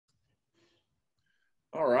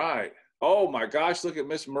All right. Oh my gosh, look at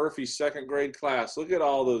Miss Murphy's second grade class. Look at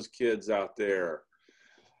all those kids out there.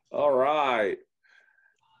 All right.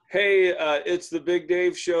 Hey, it's the Big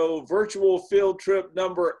Dave Show, virtual field trip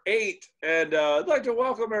number 8. And I'd like to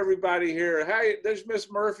welcome everybody here. Hi, there's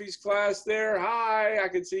Miss Murphy's class there. Hi, I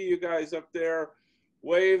can see you guys up there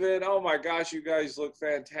waving. Oh my gosh, you guys look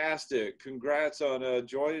fantastic. Congrats on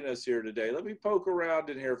joining us here today. Let me poke around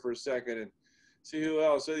in here for a second and see who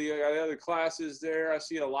else. So you got other classes there. I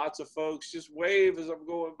see lots of folks. Just wave as I'm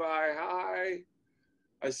going by. Hi.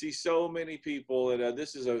 I see so many people, and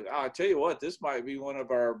this is I'll tell you what, this might be one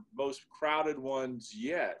of our most crowded ones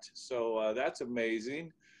yet. So that's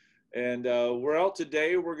amazing. And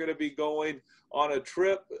today we're going to be going on a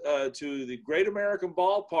trip to the Great American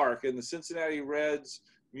Ballpark in the Cincinnati Reds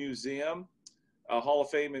Museum, Hall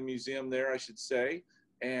of Fame and Museum there, I should say.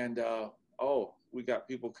 And we got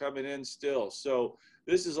people coming in still. So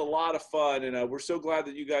this is a lot of fun, and we're so glad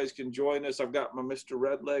that you guys can join us. I've got my Mr.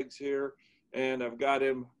 Redlegs here. And I've got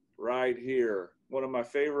him right here. One of my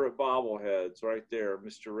favorite bobbleheads right there,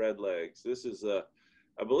 Mr. Redlegs. This is,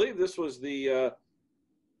 I believe this was the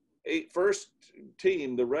first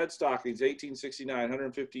team, the Red Stockings, 1869,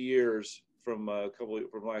 150 years from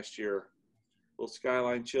from last year. Little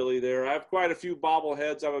Skyline Chili there. I have quite a few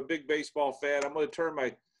bobbleheads. I'm a big baseball fan. I'm going to turn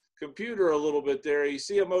my computer a little bit there. You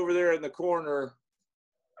see them over there in the corner.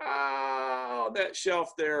 Oh, that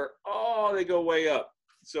shelf there. Oh, they go way up.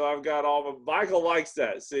 So I've got all of them. Michael likes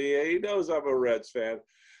that. See, he knows I'm a Reds fan.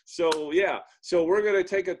 So, yeah. So we're going to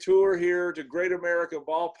take a tour here to Great American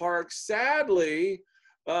Ballpark. Sadly,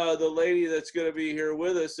 the lady that's going to be here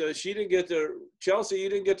with us, she didn't get to, Chelsea, you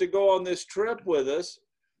didn't get to go on this trip with us.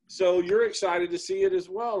 So you're excited to see it as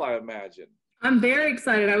well, I imagine. I'm very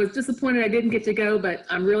excited. I was disappointed I didn't get to go, but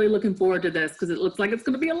I'm really looking forward to this because it looks like it's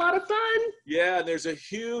going to be a lot of fun. Yeah, and there's a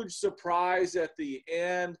huge surprise at the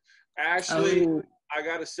end. Ashley. Oh. I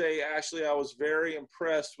got to say, Ashley, I was very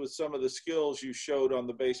impressed with some of the skills you showed on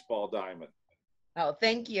the baseball diamond. Oh,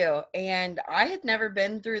 thank you. And I had never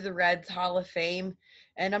been through the Reds Hall of Fame,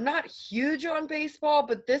 and I'm not huge on baseball,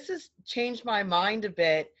 but this has changed my mind a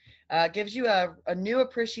bit. Gives you a new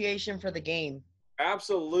appreciation for the game.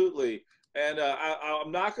 Absolutely. And I'm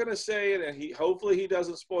not going to say it, and hopefully he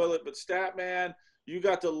doesn't spoil it, but Statman, you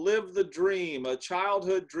got to live the dream, a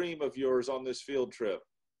childhood dream of yours on this field trip.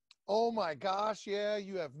 Oh my gosh, yeah,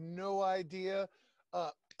 you have no idea.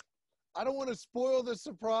 I don't want to spoil the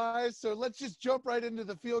surprise, so let's just jump right into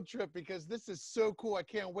the field trip because this is so cool. I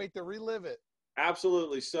can't wait to relive it.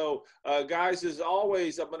 Absolutely. So, guys, as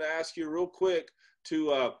always, I'm going to ask you real quick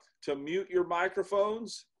to mute your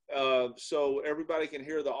microphones so everybody can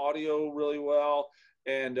hear the audio really well.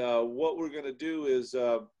 And what we're going to do is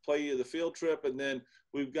play you the field trip, and then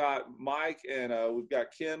we've got Mike and we've got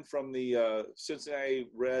Ken from the Cincinnati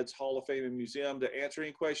Reds Hall of Fame and Museum to answer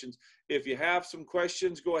any questions. If you have some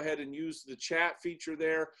questions, go ahead and use the chat feature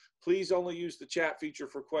there. Please only use the chat feature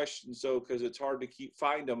for questions, because it's hard to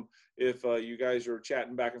find them if you guys are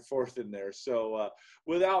chatting back and forth in there. So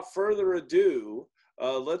without further ado,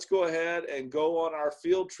 let's go ahead and go on our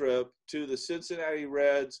field trip to the Cincinnati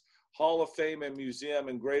Reds Hall of Fame and Museum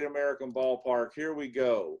in Great American Ballpark. Here we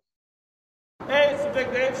go. Hey, it's the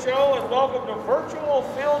Big Dave Show, and welcome to virtual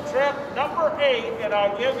field trip number 8, and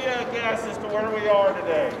I'll give you a guess as to where we are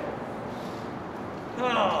today.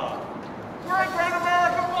 We're at Great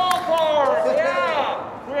American Ballpark,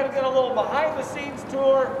 yeah! We're going to get a little behind-the-scenes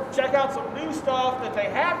tour, check out some new stuff that they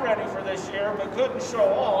had ready for this year but couldn't show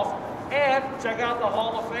off, and check out the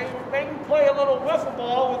Hall of Fame, maybe play a little wiffle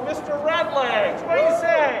ball with Mr. Redlegs. What do you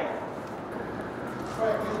say?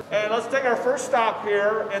 And let's take our first stop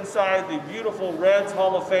here inside the beautiful Reds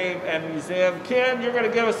Hall of Fame and Museum. Ken, you're going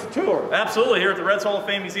to give us a tour. Absolutely. Here at the Reds Hall of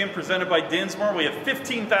Fame Museum presented by Dinsmore, we have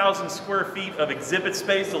 15,000 square feet of exhibit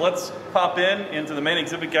space. So let's pop into the main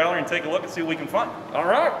exhibit gallery and take a look and see what we can find. All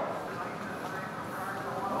right.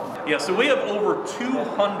 Yeah, so we have over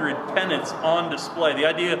 200 pennants on display. The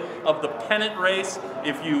idea of the pennant race,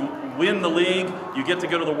 if you win the league, you get to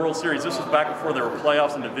go to the World Series. This was back before there were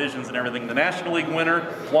playoffs and divisions and everything. The National League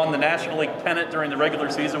winner won the National League pennant during the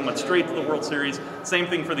regular season, went straight to the World Series. Same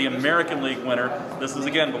thing for the American League winner. This is,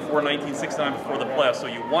 again, before 1969, before the playoffs. So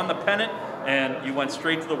you won the pennant and you went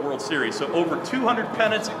straight to the World Series. So over 200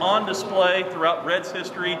 pennants on display throughout Reds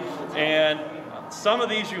history, and some of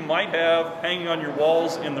these you might have hanging on your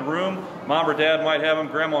walls in the room. Mom or Dad might have them,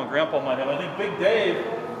 Grandma and Grandpa might have them. I think Big Dave,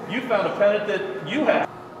 you found a pennant that you have.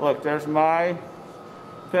 Look, there's my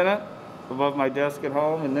pennant above my desk at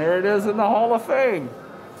home, and there it is in the Hall of Fame.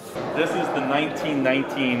 This is the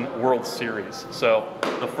 1919 World Series. So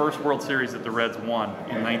the first World Series that the Reds won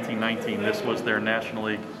in 1919, this was their National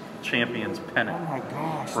League champions pennant. Oh my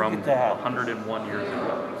gosh, from look at that. 101 years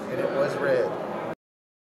ago. And it was red.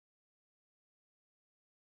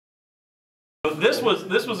 This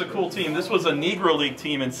was a cool team. This was a Negro League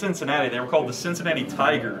team in Cincinnati. They were called the Cincinnati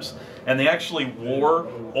Tigers, and they actually wore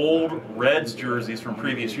old Reds jerseys from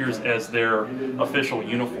previous years as their official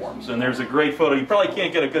uniforms. And there's a great photo. You probably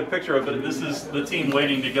can't get a good picture of it. This is the team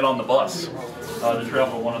waiting to get on the bus to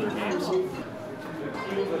travel to one of their games.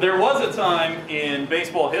 There was a time in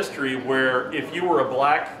baseball history where if you were a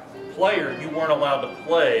black player, you weren't allowed to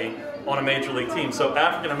play on a major league team. So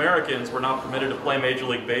African Americans were not permitted to play Major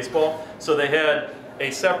League Baseball. So they had a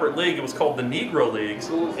separate league. It was called the Negro Leagues.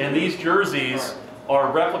 And these jerseys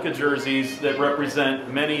are replica jerseys that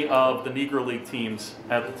represent many of the Negro League teams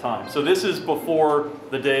at the time. So this is before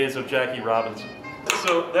the days of Jackie Robinson.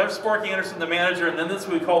 So there's Sparky Anderson, the manager, and then this is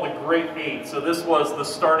what we call the Great Eight. So this was the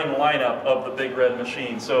starting lineup of the Big Red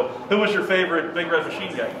Machine. So who was your favorite Big Red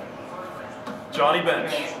Machine guy? Johnny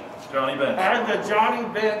Bench. Johnny Bench. And the Johnny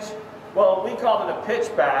Bench, well, we called it a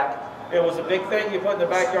pitchback. It was a big thing you put in the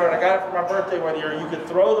backyard. I got it for my birthday one year. You could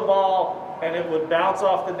throw the ball and it would bounce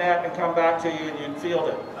off the net and come back to you and you'd field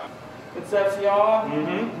it. Concepcion.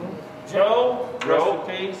 Mm-hmm. Joe. Rest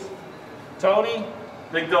in peace. Tony.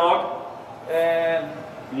 Big Dog. And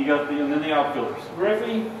You got and then the outfielders.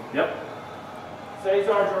 Griffey. Yep.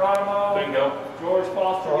 Cesar Geronimo. Bingo. George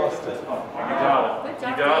Foster. You got it.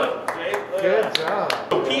 You got it. Jake, look Good at that. job.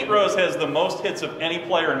 So Pete Rose has the most hits of any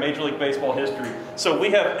player in Major League Baseball history. So we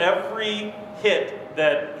have every hit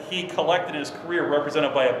that he collected in his career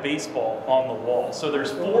represented by a baseball on the wall. So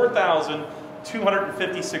there's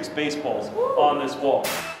 4,256 baseballs on this wall.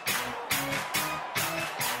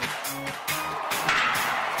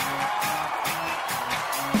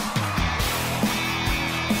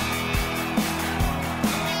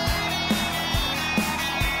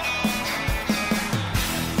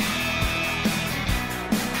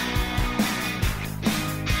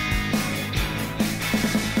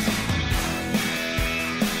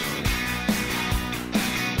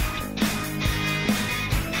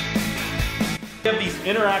 We have these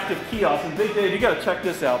interactive kiosks, and Big Dave, you got to check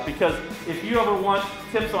this out, because if you ever want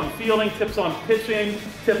tips on fielding, tips on pitching,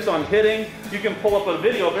 tips on hitting, you can pull up a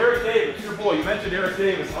video of Eric Davis, your boy. You mentioned Eric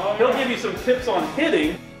Davis. He'll give you some tips on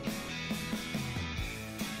hitting.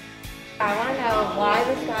 I want to know why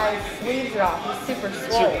this guy's sleeves are off. He's super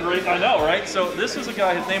swole. So great, I know, right? So this is a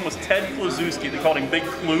guy, his name was Ted Kluszewski. They called him Big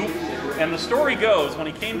Klue. And the story goes, when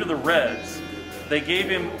he came to the Reds, they gave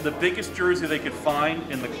him the biggest jersey they could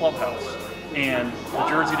find in the clubhouse. And the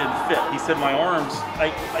jersey didn't fit. He said, my arms,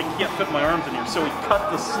 I can't fit my arms in here. So he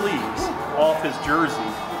cut the sleeves off his jersey.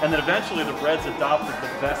 And then eventually the Reds adopted the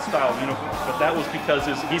vest style uniform. But that was because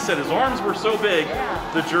he said his arms were so big,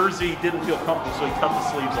 the jersey didn't feel comfortable, so he cut the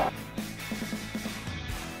sleeves off.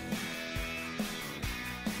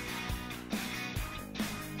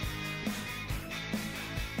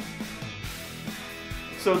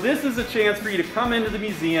 So this is a chance for you to come into the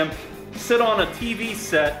museum, sit on a TV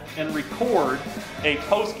set, and record a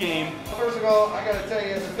post-game. First of all, I gotta tell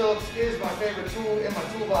you, the Phillips is my favorite tool in my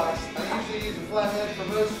toolbox. I usually use a flathead for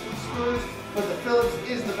most screws, but the Phillips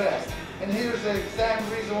is the best. And here's the exact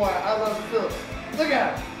reason why I love the Phillips. Look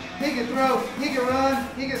at him. He can throw, he can run,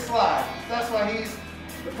 he can slide. That's why he's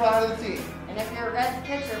the pride of the team. And if you're a Reds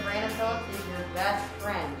pitcher, Brandon Phillips is your best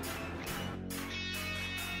friend.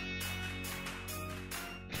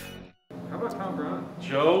 How about Tom Brown?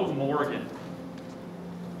 Joe Morgan.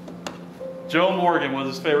 Joe Morgan was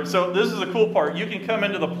his favorite. So this is the cool part. You can come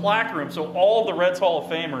into the plaque room. So all the Reds Hall of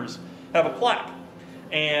Famers have a plaque.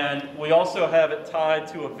 And we also have it tied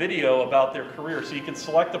to a video about their career. So you can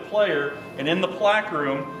select a player, and in the plaque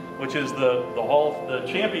room, which is the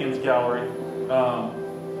Champions Gallery,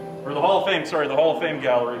 or the Hall of Fame, sorry, the Hall of Fame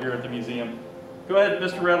Gallery here at the museum. Go ahead,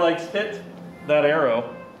 Mr. Redlegs, hit that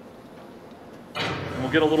arrow. And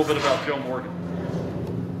we'll get a little bit about Joe Morgan.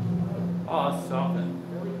 Oh, that's something.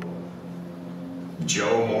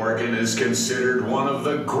 Joe Morgan is considered one of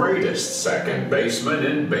the greatest second basemen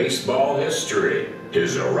in baseball history.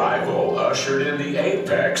 His arrival ushered in the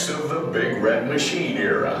apex of the Big Red Machine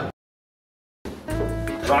era.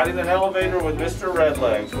 Riding an elevator with Mr.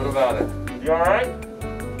 Redlegs. What about it? You all right?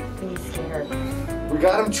 He's scared. We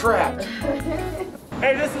got him trapped.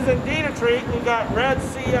 Hey, this is indeed a treat. We've got Reds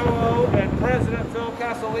COO and President Phil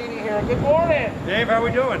Castellini here. Good morning. Dave, how we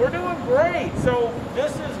doing? We're doing great. So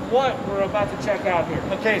this is what we're about to check out here.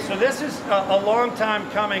 Okay, so this is a long time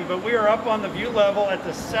coming, but we are up on the view level at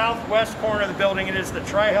the southwest corner of the building. It is the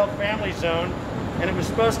Tri-Health Family Zone. and it was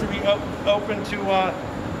supposed to be open to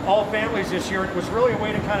all families this year. It was really a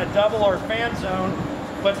way to kind of double our fan zone,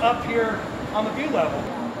 but up here on the view level.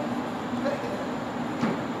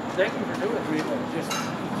 Thank you for doing it. Just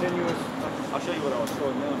continuous. I'll show you what I was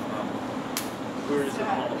showing them. We were just in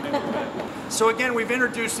the Hall of Fame event. So again, we've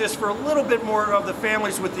introduced this for a little bit more of the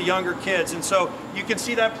families with the younger kids. And so you can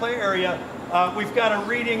see that play area. We've got a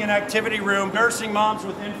reading and activity room. Nursing moms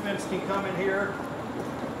with infants can come in here.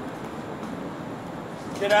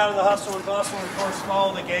 Get out of the hustle and bustle and of course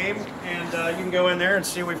follow the game. And you can go in there and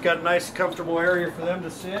see we've got a nice comfortable area for them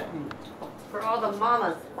to sit. And For all the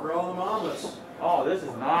mamas. for all the mamas. Oh, this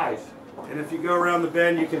is nice. And if you go around the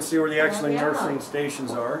bend, you can see where the actually nursing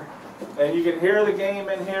stations are. And you can hear the game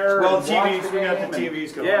in here. Well, and TVs, watch we got the game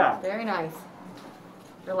TVs going. Yeah. Very nice.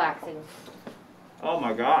 Relaxing. Oh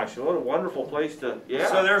my gosh, what a wonderful place to, yeah.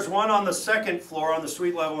 So there's one on the second floor on the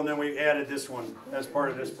suite level, and then we added this one as part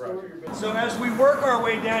of this project. So as we work our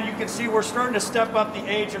way down, you can see we're starting to step up the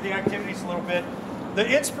age of the activities a little bit.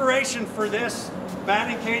 The inspiration for this,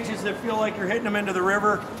 batting cages that feel like you're hitting them into the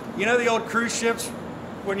river. You know the old cruise ships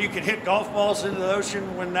when you could hit golf balls into the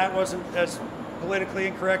ocean when that wasn't as politically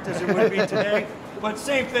incorrect as it would be today? But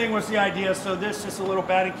same thing was the idea. So this is a little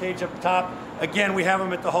batting cage up top. Again, we have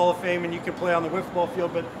them at the Hall of Fame, and you can play on the wiffle ball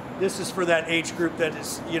field, but this is for that age group that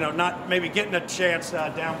is, you know, not maybe getting a chance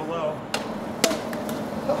down below.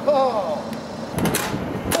 Oh.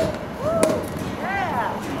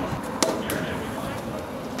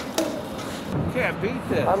 Can't beat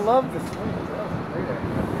this. I love this swing.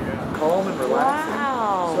 Calm and relaxing.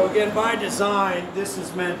 Wow. So again, by design, this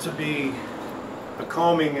is meant to be a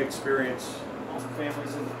calming experience for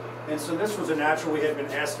families. And so this was a natural we had been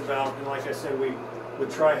asked about. And like I said, we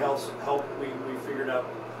with Tri-Health's help, we figured out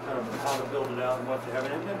kind of how to build it out and what to have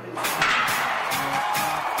in it.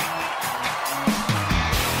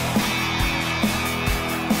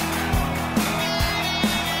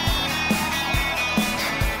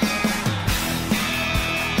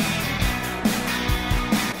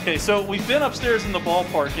 Okay, so we've been upstairs in the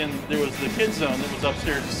ballpark, and there was the kids zone that was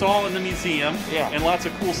upstairs. You saw in the museum, Yeah. and lots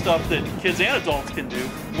of cool stuff that kids and adults can do.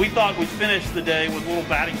 We thought we'd finish the day with a little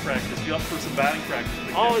batting practice. You up for some batting practice?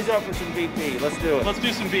 Always up for some BP. Let's do it. Let's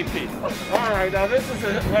do some BP. All right, now this is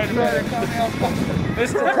wait a minute.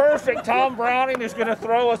 Mr. Perfect, Tom Browning is going to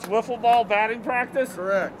throw us wiffle ball batting practice.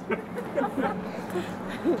 Correct.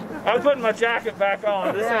 I'm putting my jacket back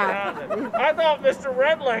on. This ain't happening. I thought Mr.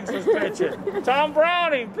 Redlegs was pitching. Tom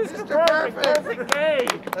Browning, Mr. Perfect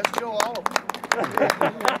game. Let's go all of them.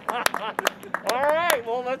 All right,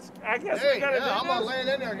 well, I guess Hey, we got to yeah, I'm do gonna this. lay it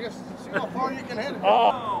in there just to see how far you can hit it.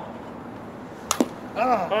 Oh. Oh.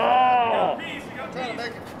 Oh. I'm trying to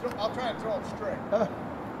make it. I'll try and throw it straight. Woo!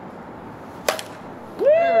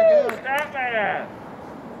 There we go. Statman.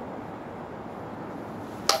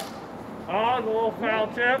 Oh, the little foul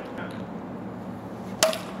tip.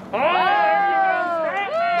 Oh,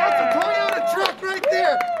 That's a Toyota truck right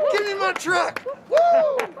there. Give me my truck.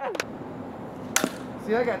 Woo!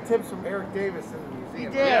 See, I got tips from Eric Davis in the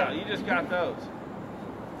museum. yeah, you just got those.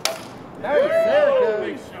 There it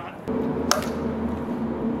Big goes. shot. All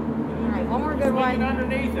right, one more good Swing it one.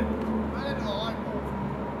 underneath it. Right into the light pole.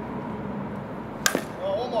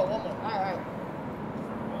 Oh, one more. All right.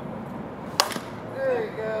 There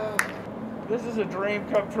you go. This is a dream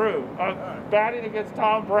come true. I'm batting against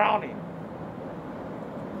Tom Browning.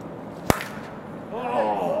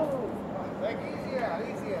 Oh, Make easy out,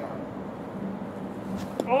 easy out.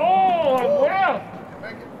 oh, I whiffed.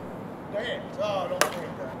 Make it dance. Oh, don't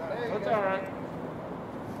think that. There you That's go. all right.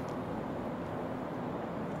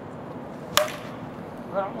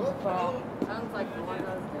 That was a foul. Sounds like the one I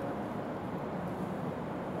was doing.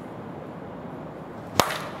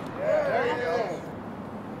 There you go.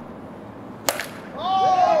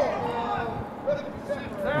 Oh! Better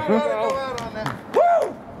There go we go. out on that.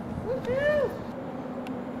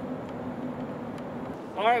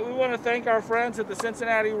 All right, we want to thank our friends at the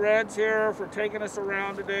Cincinnati Reds here for taking us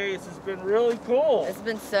around today. This has been really cool. It's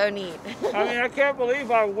been so neat. I mean, I can't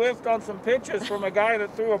believe I whiffed on some pitches from a guy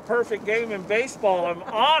that threw a perfect game in baseball. I'm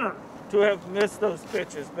honored to have missed those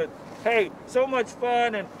pitches. But hey, so much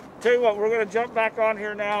fun. And tell you what, we're going to jump back on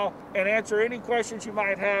here now and answer any questions you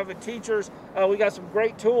might have. And teachers, we got some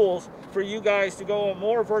great tools for you guys to go on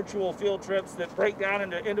more virtual field trips that break down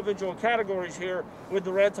into individual categories here with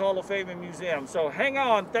the Reds Hall of Fame and Museum. So hang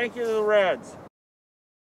on. Thank you to the Reds.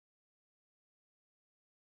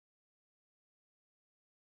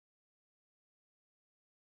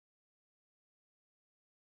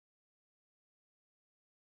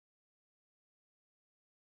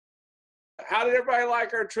 How did everybody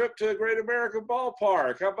like our trip to the Great American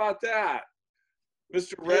Ballpark? How about that?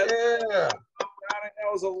 Mr. Red. Yeah.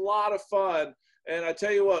 That was a lot of fun. And I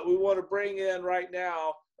tell you what, we want to bring in right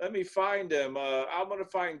now. Let me find him. I'm going to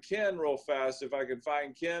find Ken real fast if I can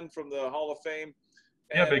find Ken from the Hall of Fame.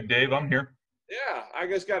 Yeah, Big Dave, I'm here. Yeah, I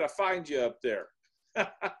just got to find you up there.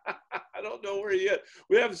 I don't know where he is.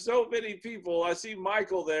 We have so many people. I see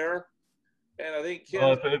Michael there, and I think Ken.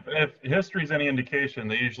 Well, if history's any indication,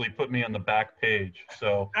 they usually put me on the back page.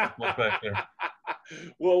 So look back there.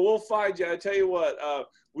 Well, we'll find you. I tell you what,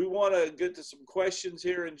 we want to get to some questions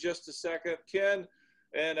here in just a second. Ken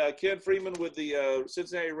and Ken Freeman with the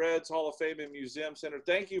Cincinnati Reds Hall of Fame and Museum Center.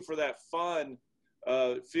 Thank you for that fun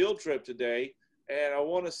field trip today. And I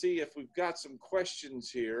want to see if we've got some questions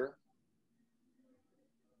here.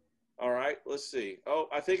 All right, let's see. Oh,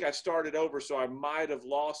 I think I started over, so I might have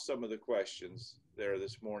lost some of the questions there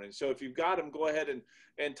this morning. So if you've got them, go ahead and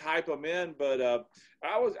type them in. But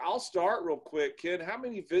I'll start real quick. Ken, how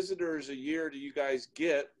many visitors a year do you guys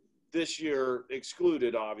get, this year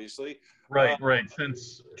excluded, obviously? Right.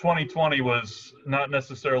 Since 2020 was not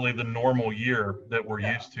necessarily the normal year that we're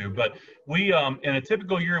used to, but we, in a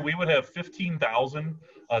typical year, we would have 15,000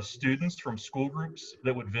 students from school groups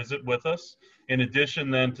that would visit with us, in addition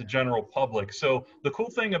then to general public. So the cool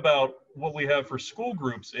thing about what we have for school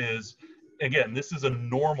groups is, again, this is a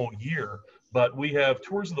normal year, but we have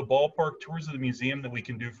tours of the ballpark, tours of the museum that we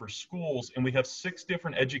can do for schools, and we have 6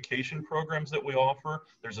 different education programs that we offer.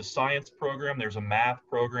 There's a science program, there's a math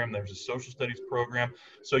program, there's a social studies program.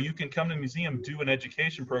 So you can come to the museum, do an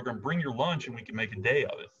education program, bring your lunch, and we can make a day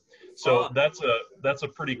of it. So that's a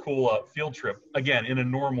pretty cool field trip, again, in a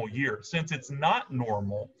normal year. Since it's not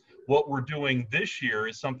normal, what we're doing this year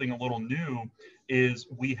is something a little new, is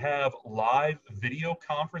we have live video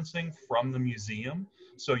conferencing from the museum.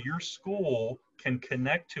 So your school can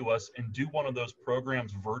connect to us and do one of those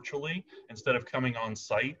programs virtually instead of coming on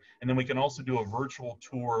site. And then we can also do a virtual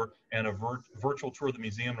tour and a virtual tour of the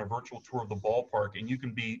museum and a virtual tour of the ballpark. And you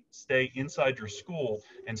can stay inside your school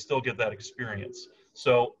and still get that experience.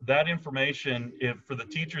 So that information, if for the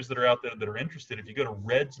teachers that are out there that are interested, if you go to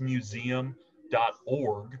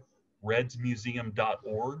redsmuseum.org,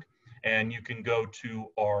 and you can go to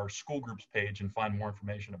our school groups page and find more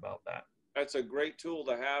information about that. That's a great tool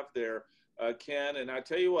to have there, Ken. And I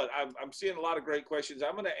tell you what, I'm seeing a lot of great questions.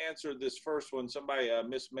 I'm going to answer this first one. Somebody,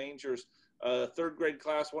 Miss Manger's 3rd grade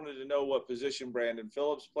class, wanted to know what position Brandon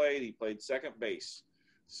Phillips played. He played second base.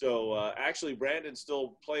 So actually, Brandon's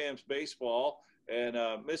still playing baseball. And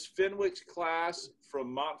Miss Fenwick's class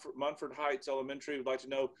from Munford Heights Elementary would like to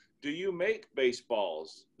know, do you make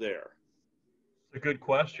baseballs there? A good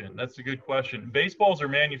question. That's a good question. Baseballs are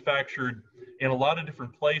manufactured in a lot of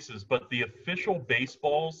different places, but the official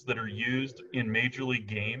baseballs that are used in Major League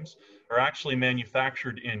games are actually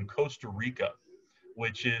manufactured in Costa Rica,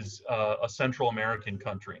 which is a Central American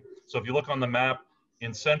country. So if you look on the map,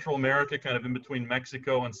 in Central America, kind of in between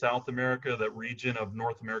Mexico and South America, that region of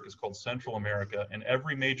North America is called Central America, and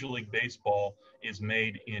every Major League Baseball is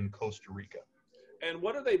made in Costa Rica. And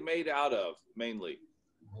what are they made out of, mainly?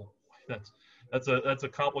 That's a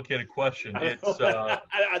complicated question. It's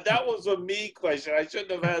that was a me question. I shouldn't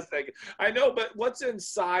have asked that. I know, but what's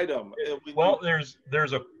inside them? Well, there's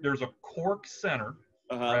a cork center,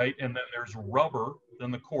 right, and then there's rubber, then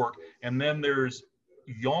the cork, and then there's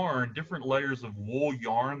yarn, different layers of wool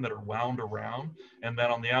yarn that are wound around, and then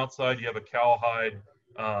on the outside you have a cowhide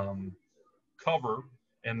cover,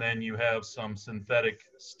 and then you have some synthetic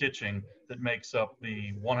stitching that makes up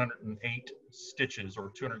the 108 stitches,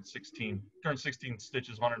 or 216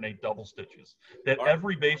 stitches, 108 double stitches, that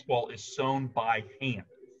every baseball is sewn by hand.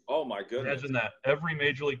 Oh my goodness. Imagine that. Every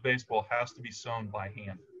Major League Baseball has to be sewn by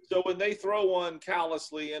hand. So when they throw one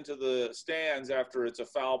callously into the stands after it's a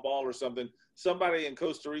foul ball or something, somebody in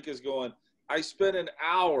Costa Rica is going, I spent an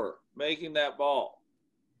hour making that ball.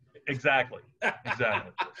 Exactly.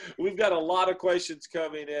 We've got a lot of questions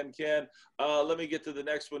coming in, Ken. Let me get to the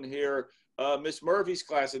next one here. Miss Murphy's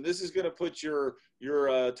class, and this is going to put your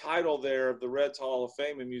title there of the Reds Hall of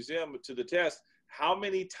Fame and Museum to the test. How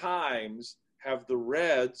many times have the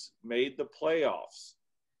Reds made the playoffs?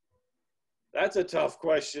 That's a tough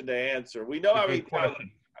question to answer. We know how many times.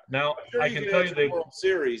 Now, I can tell you they've World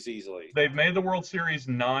Series easily. They've made the World Series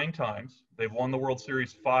 9 times. They've won the World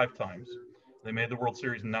Series 5 times. They made the World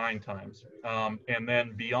Series 9 times. And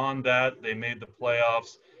then beyond that, they made the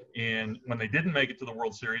playoffs when they didn't make it to the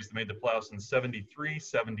World Series, they made the playoffs in 73,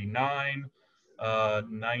 79,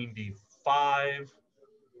 95.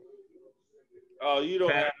 Oh, you don't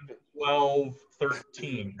 10, have 12,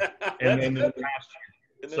 13. And then the past year.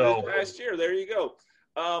 And then this past year, there you go.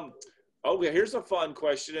 Okay, here's a fun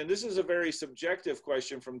question, and this is a very subjective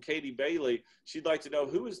question from Katie Bailey. She'd like to know,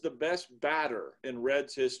 who is the best batter in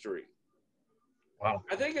Reds history? Wow.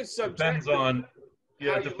 I think it's subjective. Depends on,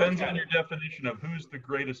 yeah, it depends on it. your definition of who's the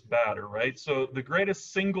greatest batter, right? So the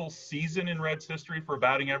greatest single season in Reds history for a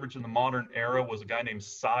batting average in the modern era was a guy named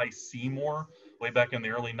Cy Seymour way back in the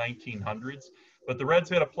early 1900s. But the Reds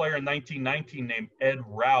had a player in 1919 named Ed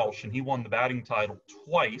Roush, and he won the batting title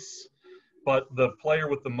twice. But the player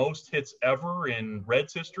with the most hits ever in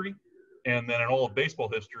Reds history, and then in all of baseball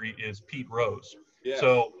history, is Pete Rose. Yeah.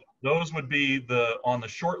 So those would be on the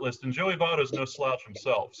short list, and Joey Votto's no slouch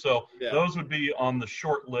himself. So those would be on the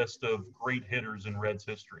short list of great hitters in Reds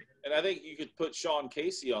history. And I think you could put Sean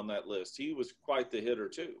Casey on that list. He was quite the hitter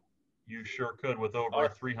too. You sure could, with over a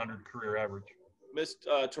 300 career average. Miss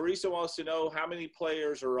Teresa wants to know, how many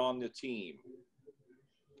players are on the team?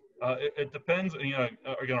 It depends. You know,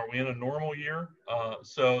 again, are we in a normal year?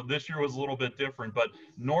 So this year was a little bit different, but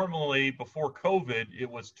normally before COVID, it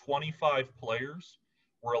was 25 players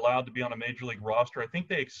were allowed to be on a major league roster. I think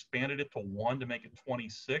they expanded it to 1 to make it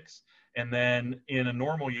 26. And then in a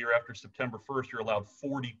normal year after September 1st, you're allowed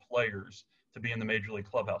 40 players to be in the major league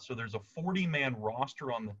clubhouse. So there's a 40-man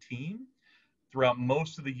roster on the team. Throughout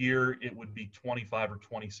most of the year, it would be 25 or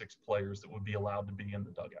 26 players that would be allowed to be in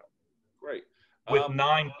the dugout. Great. With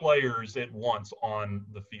 9 players at once on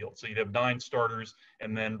the field. So you'd have 9 starters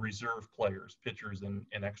and then reserve players, pitchers, and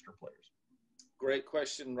extra players. Great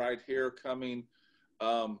question right here coming.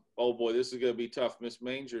 Oh, boy, this is going to be tough. Miss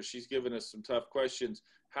Manger, she's given us some tough questions.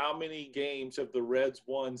 How many games have the Reds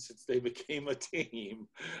won since they became a team?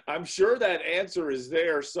 I'm sure that answer is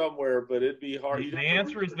there somewhere, but it'd be hard. The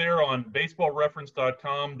answer is there on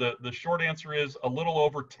baseballreference.com. The short answer is a little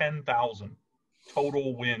over 10,000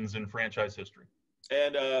 total wins in franchise history.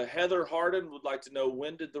 And Heather Harden would like to know,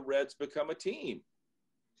 when did the Reds become a team?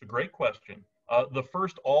 It's a great question. The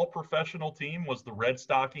first all-professional team was the Red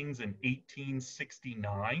Stockings in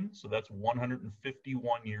 1869, so that's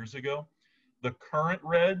 151 years ago. The current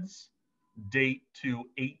Reds date to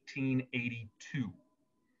 1882.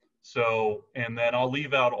 So, and then I'll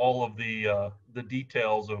leave out all of the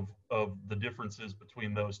details of the differences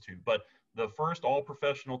between those two. But the first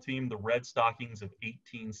all-professional team, the Red Stockings of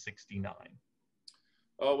 1869.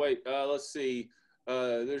 Oh, wait, let's see.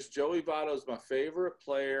 There's Joey Votto's my favorite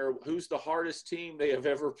player. Who's the hardest team they have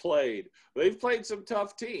ever played? They've played some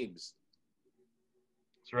tough teams.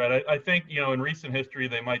 That's right. I think, you know, in recent history,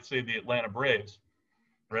 they might say the Atlanta Braves,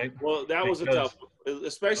 right? Well, that was a tough one,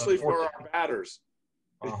 especially for our batters.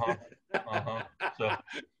 So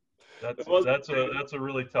that's a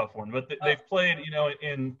really tough one. But they've played, you know,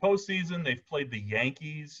 in postseason, they've played the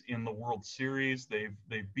Yankees in the World Series. They've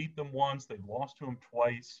beat them once. They've lost to them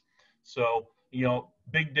twice. So, you know,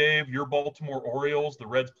 Big Dave, your Baltimore Orioles, the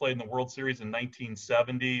Reds played in the World Series in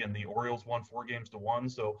 1970, and the Orioles won 4-1.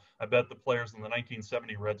 So I bet the players in the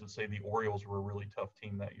 1970 Reds would say the Orioles were a really tough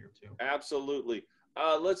team that year too. Absolutely.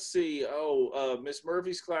 Let's see. Miss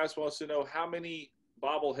Murphy's class wants to know, how many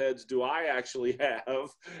bobbleheads do I actually have?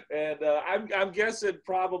 And I'm guessing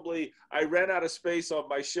probably I ran out of space on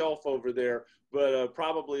my shelf over there, but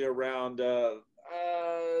probably around, I'd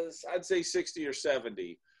say 60 or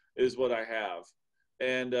 70 is what I have.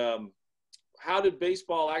 And how did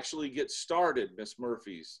baseball actually get started? Miss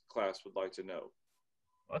Murphy's class would like to know.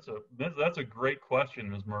 That's a great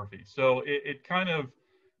question, Ms. Murphy. So it kind of,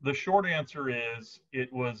 the short answer is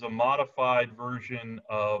it was a modified version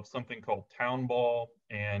of something called town ball,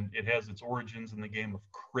 and it has its origins in the game of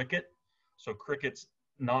cricket. So cricket's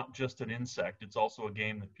not just an insect, it's also a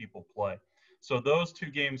game that people play. So those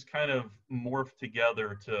two games kind of morphed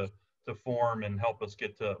together to form and help us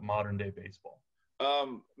get to modern day baseball.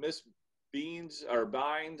 Miss Beans or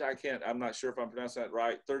Bind, I'm not sure if I'm pronouncing that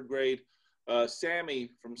right. 3rd grade. Sammy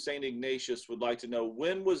from St. Ignatius would like to know,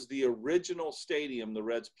 when was the original stadium the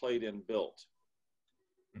Reds played in built?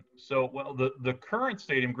 So, well, the current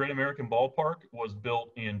stadium, Great American Ballpark, was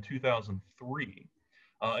built in 2003.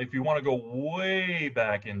 If you want to go way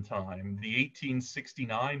back in time, the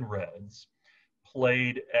 1869 Reds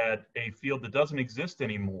played at a field that doesn't exist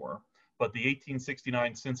anymore, but the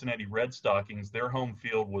 1869 Cincinnati Red Stockings, their home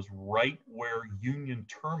field was right where Union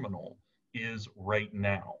Terminal is right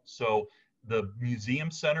now. So the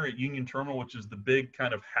museum center at Union Terminal, which is the big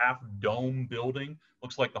kind of half dome building,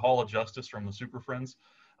 looks like the Hall of Justice from the Super Friends.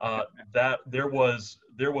 There's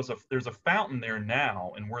a fountain there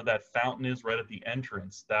now, and where that fountain is right at the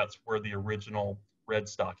entrance, that's where the original Red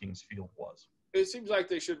Stockings field was. It seems like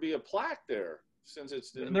there should be a plaque there, since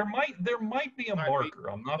it's there might be a marker.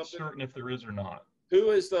 I'm not certain if there is or not. Who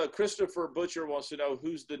is Christopher Butcher wants to know,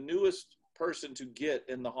 who's the newest person to get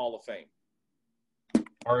in the Hall of Fame?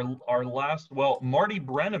 Our last, well, Marty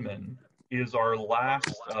Brenneman is our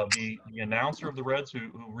last, the announcer of the Reds who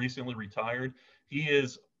recently retired. He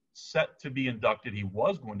is set to be inducted. He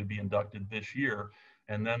was going to be inducted this year,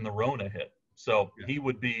 and then the Rona hit. So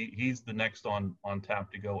he's the next on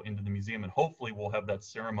tap to go into the museum, and hopefully we'll have that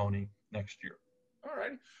ceremony next year. All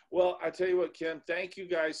right. Well, I tell you what, Ken, thank you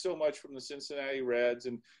guys so much from the Cincinnati Reds.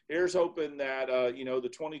 And here's hoping that, the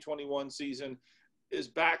 2021 season is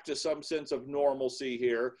back to some sense of normalcy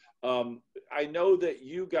here. I know that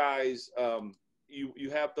you guys,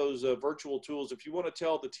 you have those virtual tools. If you want to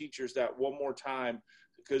tell the teachers that one more time,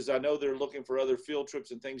 because I know they're looking for other field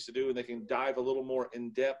trips and things to do, and they can dive a little more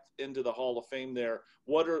in depth into the Hall of Fame there.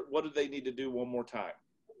 What do they need to do one more time?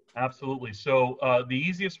 Absolutely. So the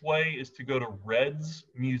easiest way is to go to Reds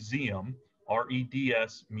Museum,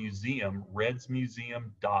 REDS Museum,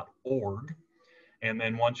 redsmuseum.org. And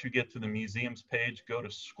then once you get to the museum's page, go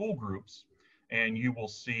to school groups, and you will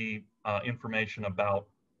see information about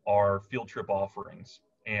our field trip offerings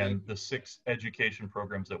and the 6 education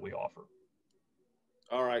programs that we offer.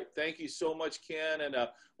 All right. Thank you so much, Ken. And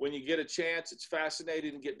when you get a chance, it's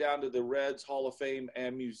fascinating to get down to the Reds Hall of Fame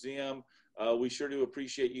and Museum. We sure do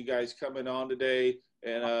appreciate you guys coming on today,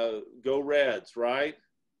 and go Reds, right?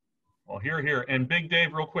 Well, here. And Big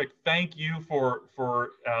Dave, real quick, thank you for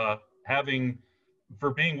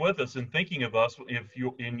being with us and thinking of us if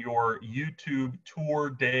you in your YouTube tour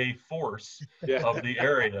day force of the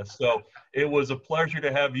area. So it was a pleasure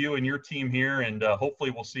to have you and your team here, and hopefully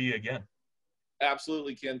we'll see you again.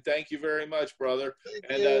 Absolutely, Ken. Thank you very much, brother.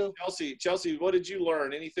 Thank you. Chelsea, what did you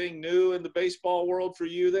learn? Anything new in the baseball world for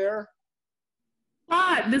you there?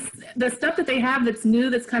 The stuff that they have that's new,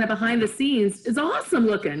 that's kind of behind the scenes, is awesome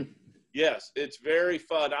looking. Yes, it's very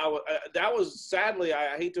fun. That was, sadly,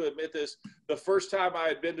 I hate to admit this, the first time I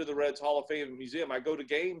had been to the Reds Hall of Fame Museum. I go to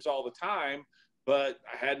games all the time, but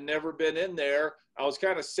I had never been in there. I was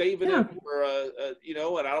kind of saving it for,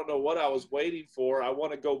 and I don't know what I was waiting for. I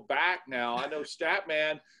want to go back now. I know,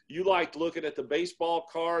 Statman, you liked looking at the baseball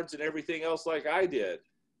cards and everything else like I did.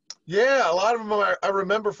 Yeah, a lot of them I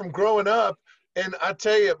remember from growing up. And I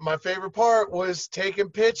tell you, my favorite part was taking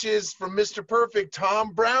pitches from Mr. Perfect,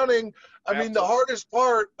 Tom Browning. I mean, the hardest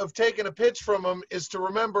part of taking a pitch from him is to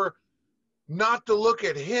remember not to look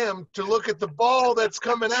at him, to look at the ball that's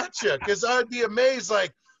coming at you. Because I'd be amazed,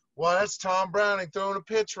 like, well, that's Tom Browning throwing a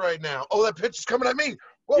pitch right now. Oh, that pitch is coming at me.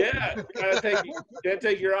 Whoa. Yeah, can't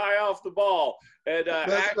take your eye off the ball. And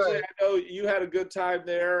actually, right. I know you had a good time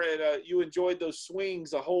there, and you enjoyed those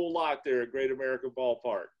swings a whole lot there at Great American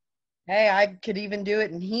Ballpark. Hey, I could even do it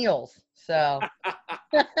in heels. So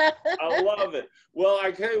I love it. Well, I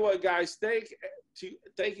tell you what, guys, thank you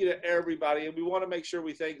to everybody. And we want to make sure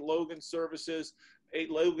we thank Logan Services,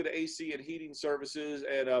 Logan AC and Heating Services,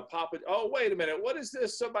 and Papa. Oh, wait a minute. What is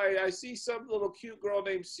this? I see some little cute girl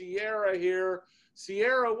named Sierra here.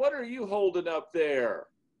 Sierra, what are you holding up there?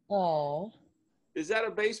 Oh. Is that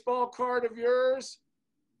a baseball card of yours?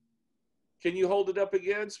 Can you hold it up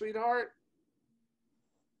again, sweetheart?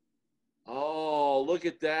 Oh, look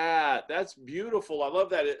at that. That's beautiful. I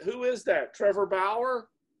love that. Who is that? Trevor Bauer?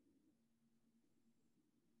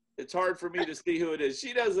 It's hard for me to see who it is.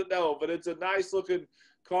 She doesn't know, but it's a nice looking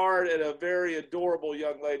card and a very adorable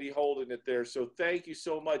young lady holding it there. So thank you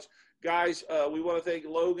so much. Guys, we want to thank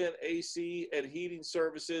Logan AC and Heating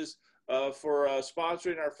Services for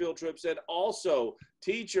sponsoring our field trips. And also,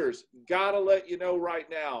 teachers, got to let you know right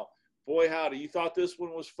now, boy, howdy, you thought this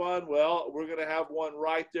one was fun? Well, we're going to have one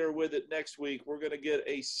right there with it next week. We're going to get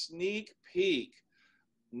a sneak peek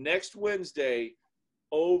next Wednesday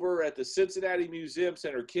over at the Cincinnati Museum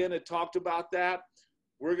Center. Ken had talked about that.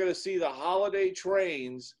 We're going to see the holiday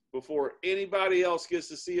trains before anybody else gets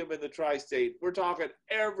to see them in the tri-state. We're talking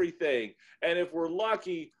everything. And if we're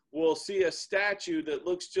lucky, we'll see a statue that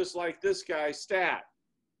looks just like this guy, Stat.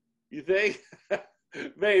 You think?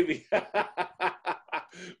 Maybe.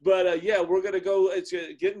 But yeah, we're going to go. It's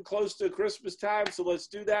getting close to Christmas time, so let's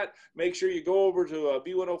do that. Make sure you go over to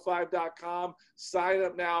b105.com, sign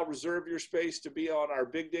up now, reserve your space to be on our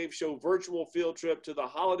Big Dave Show virtual field trip to the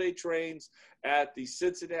holiday trains at the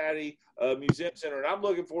Cincinnati Museum Center. And I'm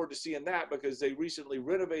looking forward to seeing that because they recently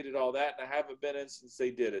renovated all that, and I haven't been in since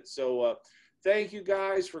they did it. So thank you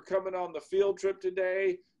guys for coming on the field trip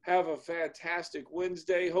today. Have a fantastic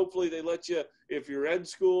Wednesday. Hopefully they let you, if you're in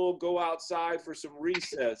school, go outside for some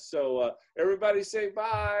recess. So everybody say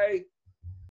bye.